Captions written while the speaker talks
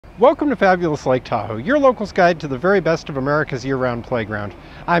Welcome to fabulous Lake Tahoe, your local's guide to the very best of America's year-round playground.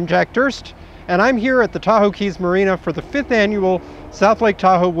 I'm Jack Durst, and I'm here at the Tahoe Keys Marina for the 5th annual South Lake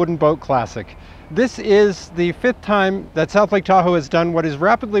Tahoe Wooden Boat Classic. This is the 5th time that South Lake Tahoe has done what is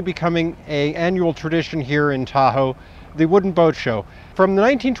rapidly becoming an annual tradition here in Tahoe, the Wooden Boat Show. From the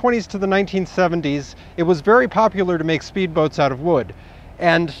 1920s to the 1970s, it was very popular to make speedboats out of wood.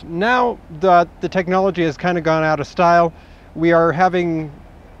 And now the technology has kind of gone out of style. We are having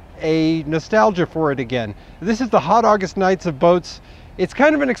a nostalgia for it again. This is the Hot August Nights of Boats. It's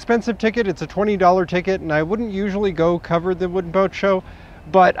kind of an expensive ticket. It's a $20 ticket, and I wouldn't usually go cover the Wooden Boat Show,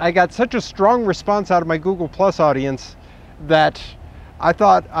 but I got such a strong response out of my Google Plus audience that I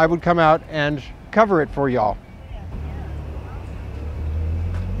thought I would come out and cover it for y'all.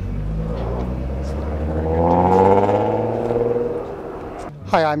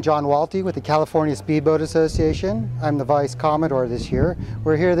 Hi, I'm John Walti with the California Speedboat Association. I'm the vice-commodore this year.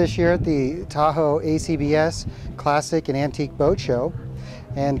 We're here this year at the Tahoe ACBS Classic and Antique Boat Show.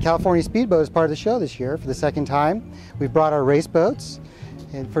 And California Speedboat is part of the show this year for the second time. We've brought our race boats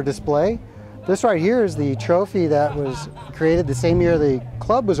for display. This right here is the trophy that was created the same year the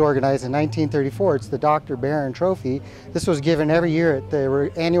club was organized in 1934. It's the Dr. Barron Trophy. This was given every year at the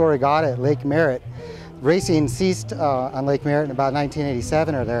annual regatta at Lake Merritt. Racing ceased on Lake Merritt in about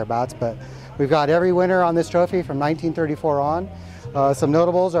 1987 or thereabouts, but we've got every winner on this trophy from 1934 on. Some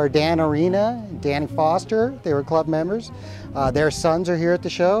notables are Dan Arena, Danny Foster. They were club members. Their sons are here at the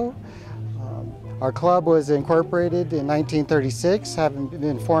show. Our club was incorporated in 1936, having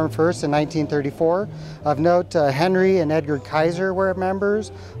been formed first in 1934. Of note, Henry and Edgar Kaiser were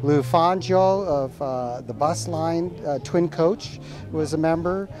members. Lou Fangio of the bus line, twin coach, was a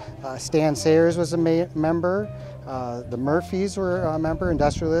member. Stan Sayers was a member. The Murphys were a member,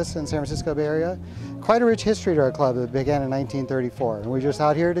 industrialists in San Francisco Bay Area. Quite a rich history to our club that began in 1934, and we're just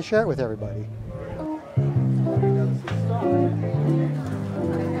out here to share it with everybody.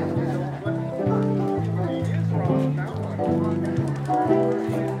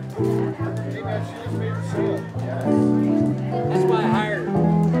 That's why I hired her.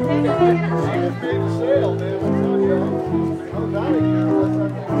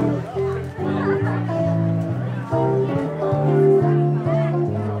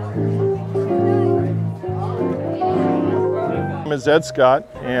 My name is Ed Scott,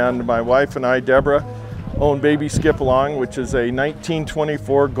 and my wife and I, Deborah, own Baby Skipalong, which is a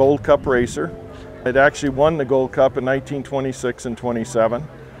 1924 Gold Cup racer. It actually won the Gold Cup in 1926 and 27.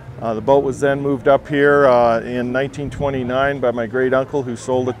 The boat was then moved up here in 1929 by my great uncle, who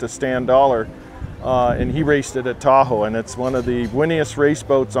sold it to Stan Dollar, and he raced it at Tahoe, and it's one of the winningest race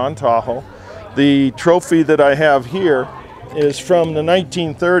boats on Tahoe. The trophy that I have here is from the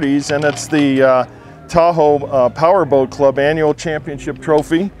 1930s, and it's the Tahoe Powerboat Club Annual Championship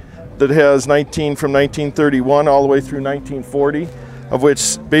Trophy that has from 1931 all the way through 1940, of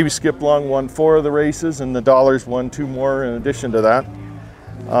which Baby Skipalong won 4 of the races, and the Dollars won 2 more in addition to that.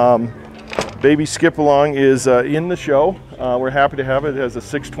 Baby Skipalong is in the show. We're happy to have it. It has a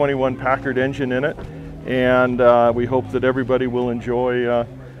 621 Packard engine in it, and we hope that everybody will enjoy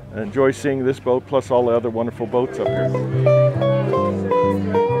seeing this boat plus all the other wonderful boats up here.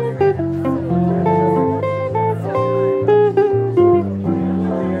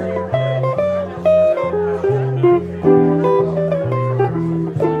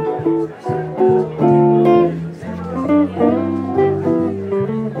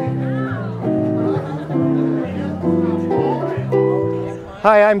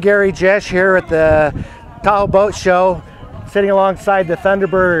 Hi, I'm Gary Jesh here at the Tahoe Boat Show, sitting alongside the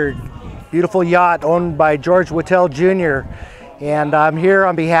Thunderbird, beautiful yacht owned by George Whittell Jr. And I'm here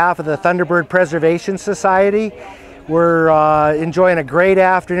on behalf of the Thunderbird Preservation Society. We're enjoying a great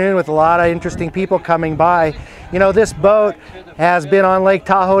afternoon with a lot of interesting people coming by. You know, this boat has been on Lake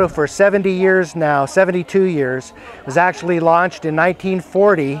Tahoe for 70 years now, 72 years. It was actually launched in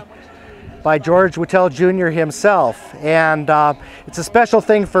 1940. By George Whittell Jr. himself, and it's a special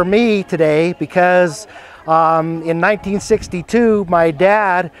thing for me today because in 1962 my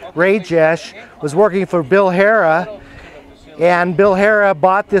dad, Ray Jesh, was working for Bill Harrah, and Bill Harrah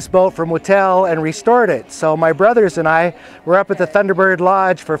bought this boat from Whittell and restored it. So my brothers and I were up at the Thunderbird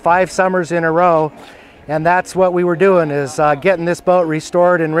Lodge for 5 summers in a row, and that's what we were doing, is getting this boat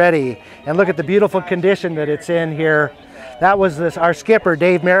restored and ready. And look at the beautiful condition that it's in here. That was our skipper,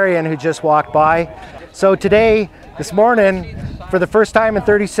 Dave Marion, who just walked by. So today, this morning, for the first time in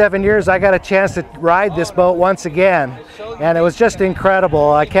 37 years, I got a chance to ride this boat once again. And it was just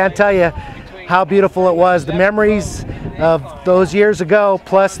incredible. I can't tell you how beautiful it was. The memories of those years ago,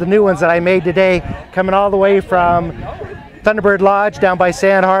 plus the new ones that I made today, coming all the way from Thunderbird Lodge down by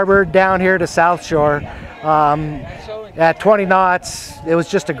Sand Harbor, down here to South Shore. At 20 knots, it was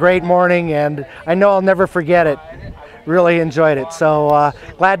just a great morning, and I know I'll never forget it. Really enjoyed it. So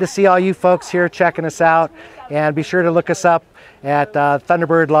glad to see all you folks here checking us out, and be sure to look us up at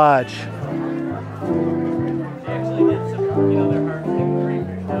Thunderbird Lodge. They actually did some, you know, they're hard to break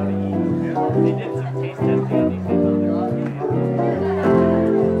now to eat. They did some taste testing on these things on their own.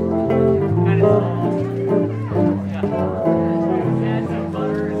 Kind of small. Yeah. Add some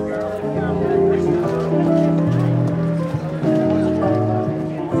butter and garlic.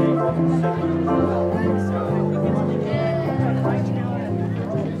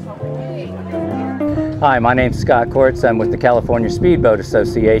 Hi, my name's Scott Kortz. I'm with the California Speedboat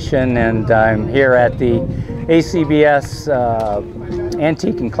Association, and I'm here at the ACBS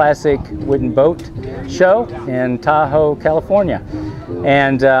Antique and Classic Wooden Boat Show in Tahoe, California.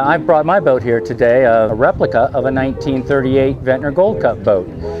 And I've brought my boat here today, a replica of a 1938 Ventnor Gold-cup boat.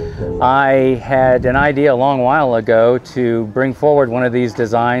 I had an idea a long while ago to bring forward one of these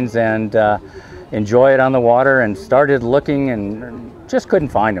designs and enjoy it on the water, and started looking and just couldn't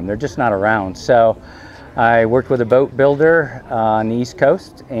find them. They're just not around. So I worked with a boat builder on the East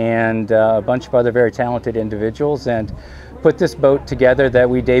Coast and a bunch of other very talented individuals, and put this boat together that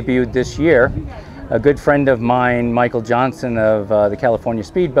we debuted this year. A good friend of mine, Michael Johnson of the California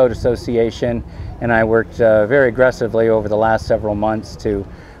Speedboat Association, and I worked very aggressively over the last several months to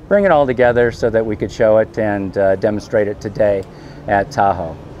bring it all together so that we could show it and demonstrate it today at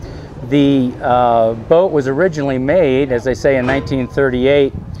Tahoe. The boat was originally made, as I say, in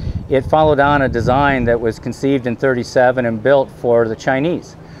 1938. It followed on a design that was conceived in 37 and built for the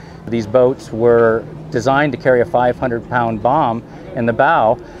Chinese. These boats were designed to carry a 500-pound bomb in the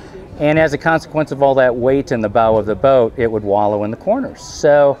bow, and as a consequence of all that weight in the bow of the boat, it would wallow in the corners.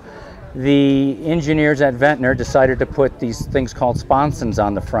 So the engineers at Ventnor decided to put these things called sponsons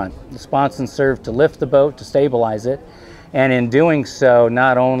on the front. The sponsons served to lift the boat, to stabilize it, and in doing so,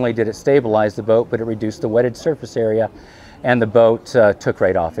 not only did it stabilize the boat, but it reduced the wetted surface area, and the boat took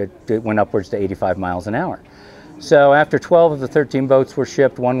right off. It went upwards to 85 miles an hour. So after 12 of the 13 boats were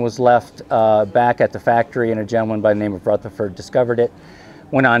shipped, one was left back at the factory, and a gentleman by the name of Rutherford discovered it,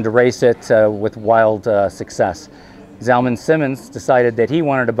 went on to race it with wild success. Zalman Simmons decided that he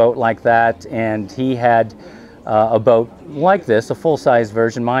wanted a boat like that, and he had a boat like this, a full-size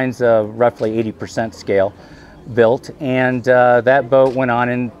version. Mine's roughly 80% scale built, and that boat went on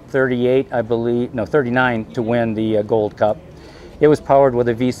in 39 to win the Gold Cup. It was powered with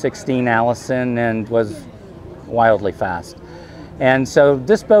a V16 Allison and was wildly fast. And so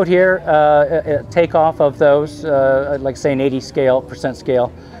this boat here, takeoff of those, like say an 80%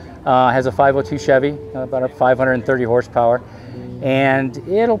 scale, has a 502 Chevy, about a 530 horsepower, and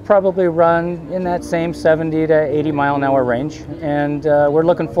it'll probably run in that same 70 to 80 mile an hour range. And we're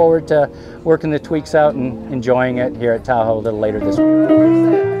looking forward to working the tweaks out and enjoying it here at Tahoe a little later this week.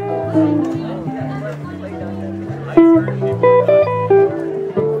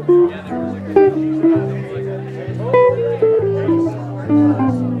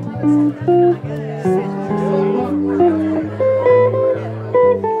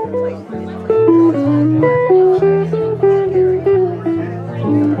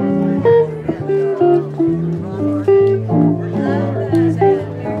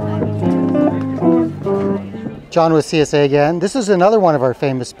 John with CSA again. This is another one of our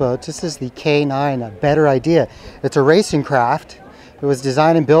famous boats. This is the K9, a better idea. It's a racing craft. It was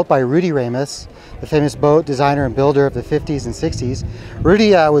designed and built by Rudy Ramus, the famous boat designer and builder of the 50s and 60s.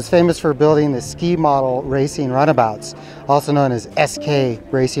 Rudy was famous for building the ski model racing runabouts, also known as SK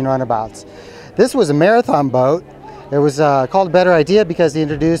racing runabouts. This was a marathon boat. It was called a better idea because he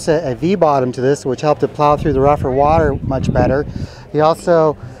introduced a V-bottom to this, which helped it plow through the rougher water much better. He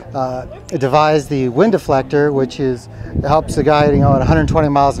also devised the wind deflector, which helps the guy, at 120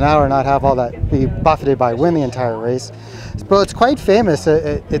 miles an hour not have all that, be buffeted by wind the entire race. This boat's quite famous.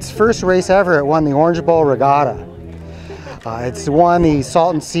 Its first race ever, it won the Orange Bowl Regatta. It's won the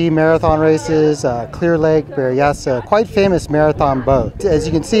Salton Sea marathon races, Clear Lake, yes, quite famous marathon boat. As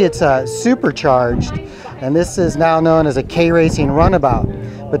you can see, it's supercharged, and this is now known as a K-Racing Runabout.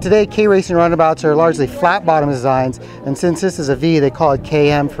 But today, K-Racing Runabouts are largely flat bottom designs, and since this is a V, they call it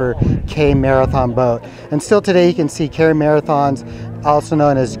KM for K Marathon Boat. And still today, you can see K Marathons, also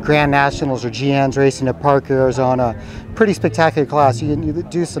known as Grand Nationals or GNs, racing at Park, Arizona. Pretty spectacular class. You can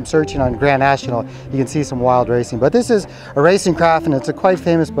do some searching on Grand National, you can see some wild racing. But this is a racing craft, and it's a quite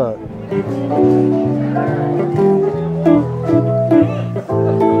famous boat.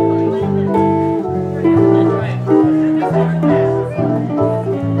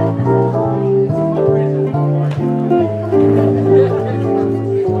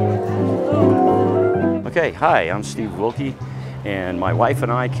 Okay, hi, I'm Steve Wilkie, and my wife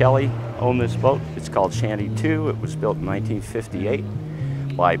and I, Kelly, own this boat. It's called Shanty 2. It was built in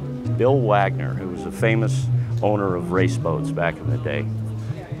 1958 by Bill Wagner, who was a famous owner of race boats back in the day.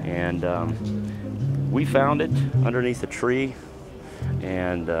 And we found it underneath a tree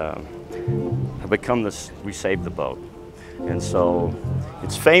and have become this, we saved the boat. And so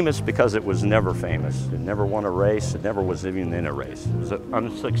it's famous because it was never famous. It never won a race. It never was even in a race. It was an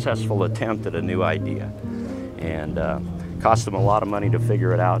unsuccessful attempt at a new idea. And cost them a lot of money to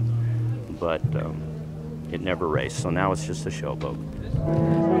figure it out, but it never raced. So now it's just a show boat.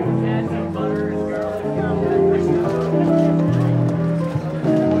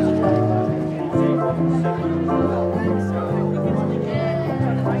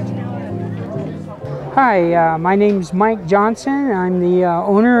 Hi, my name's Mike Johnson. I'm the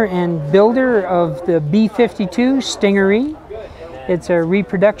owner and builder of the B-52 Stingery. It's a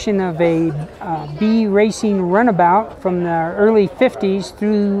reproduction of a B-Racing Runabout from the early 50s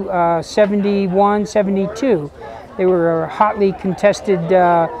through 71, 72. They were a hotly contested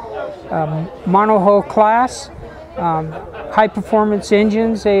monohull class. High performance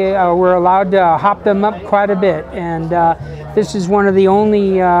engines. They were allowed to hop them up quite a bit, and this is one of the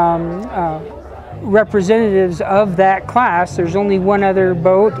only representatives of that class. There's only one other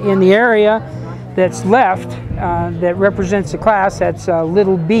boat in the area that's left that represents the class. That's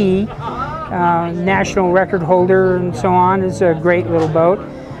Little B, national record holder and so on. It's a great little boat,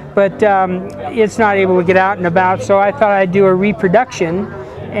 but it's not able to get out and about, so I thought I'd do a reproduction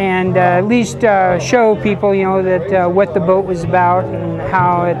and at least show people, you know, that what the boat was about and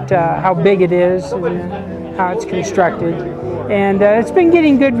how big it is and how it's constructed. And it's been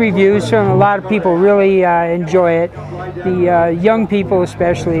getting good reviews, so a lot of people really enjoy it. The young people,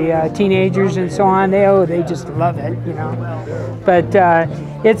 especially teenagers and so on, they just love it, you know. But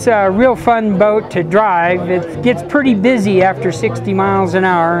it's a real fun boat to drive. It gets pretty busy after 60 miles an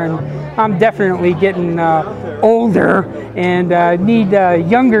hour, and I'm definitely getting older and need a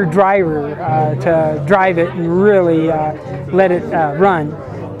younger driver to drive it and really let it run.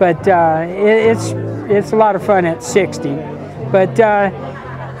 But it's a lot of fun at 60. But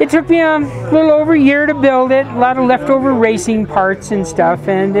it took me a little over a year to build it, a lot of leftover racing parts and stuff,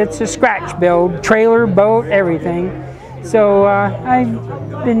 and it's a scratch build, trailer, boat, everything. So I've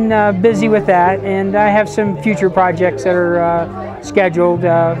been busy with that, and I have some future projects that are scheduled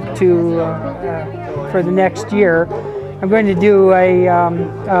for the next year. I'm going to do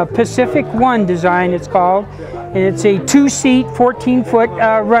a Pacific One design, it's called, and it's a two-seat, 14-foot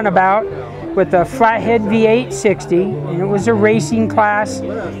runabout with a flathead V8 60, and it was a racing class,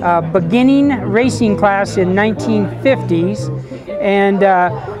 beginning racing class in 1950s. And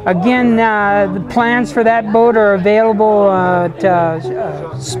again, the plans for that boat are available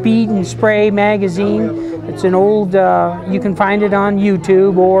at Speed and Spray magazine. It's an old, you can find it on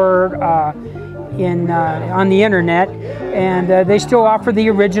YouTube or on the internet, and they still offer the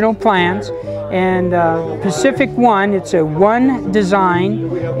original plans. And Pacific One, it's a one design,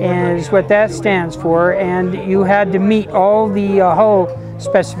 and is what that stands for. And you had to meet all the hull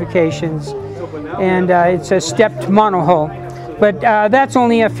specifications, and it's a stepped monohull. But that's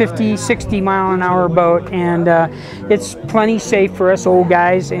only a 50, 60 mile an hour boat, and it's plenty safe for us old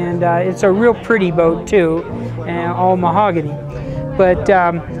guys, and it's a real pretty boat too, all mahogany. But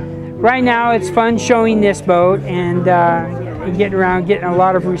right now it's fun showing this boat and getting around, getting a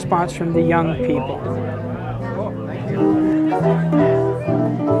lot of response from the young people.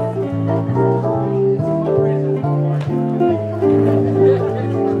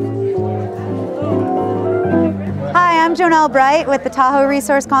 Hi, I'm Jonelle Bright with the Tahoe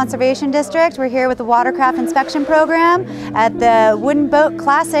Resource Conservation District. We're here with the Watercraft Inspection Program at the Wooden Boat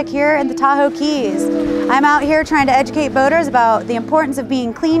Classic here in the Tahoe Keys. I'm out here trying to educate boaters about the importance of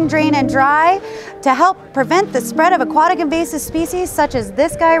being clean, drain, and dry to help prevent the spread of aquatic invasive species such as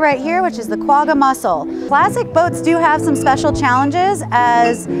this guy right here, which is the quagga mussel. Classic boats do have some special challenges,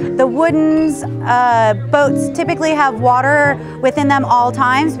 as the wooden boats typically have water within them all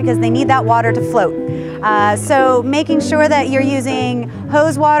times because they need that water to float. So making sure that you're using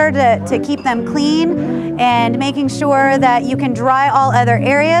hose water to keep them clean, and making sure that you can dry all other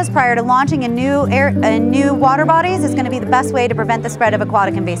areas prior to launching in new water bodies is going to be the best way to prevent the spread of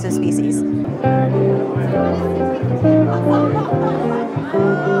aquatic invasive species.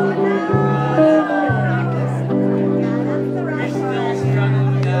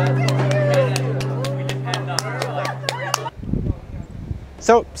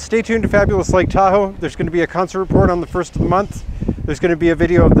 So stay tuned to Fabulous Lake Tahoe. There's going to be a concert report on the 1st of the month. There's going to be a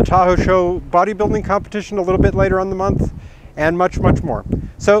video of the Tahoe Show bodybuilding competition a little bit later on the month, and much, much more.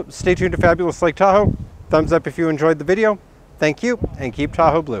 So stay tuned to Fabulous Lake Tahoe. Thumbs up if you enjoyed the video. Thank you, and keep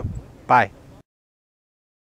Tahoe blue. Bye.